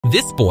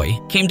This boy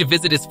came to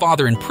visit his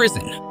father in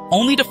prison,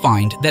 only to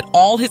find that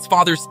all his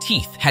father's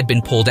teeth had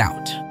been pulled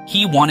out.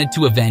 He wanted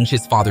to avenge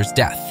his father's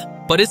death,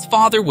 but his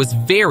father was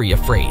very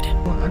afraid.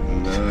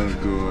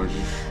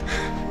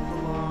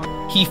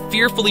 He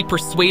fearfully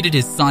persuaded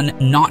his son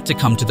not to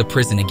come to the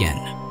prison again.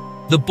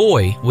 The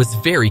boy was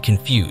very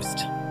confused.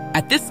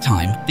 At this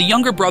time, the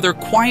younger brother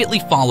quietly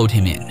followed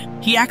him in.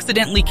 He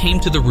accidentally came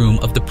to the room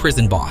of the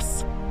prison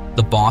boss.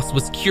 The boss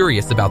was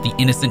curious about the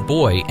innocent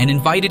boy and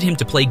invited him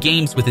to play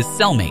games with his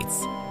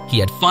cellmates. He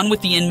had fun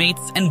with the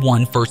inmates and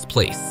won first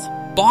place.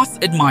 Boss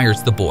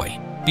admires the boy.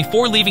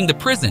 Before leaving the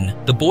prison,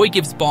 the boy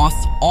gives Boss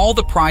all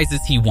the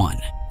prizes he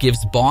won,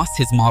 gives Boss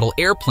his model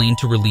airplane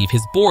to relieve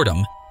his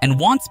boredom, and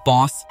wants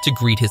Boss to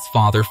greet his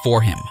father for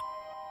him.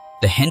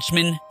 The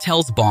henchman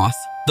tells Boss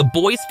the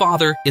boy's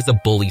father is a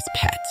bully's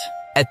pet.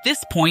 At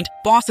this point,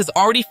 Boss has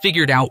already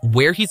figured out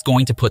where he's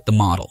going to put the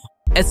model.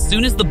 As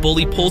soon as the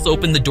bully pulls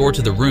open the door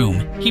to the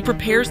room, he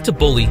prepares to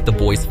bully the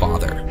boy's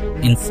father.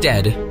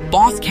 Instead,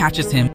 Boss catches him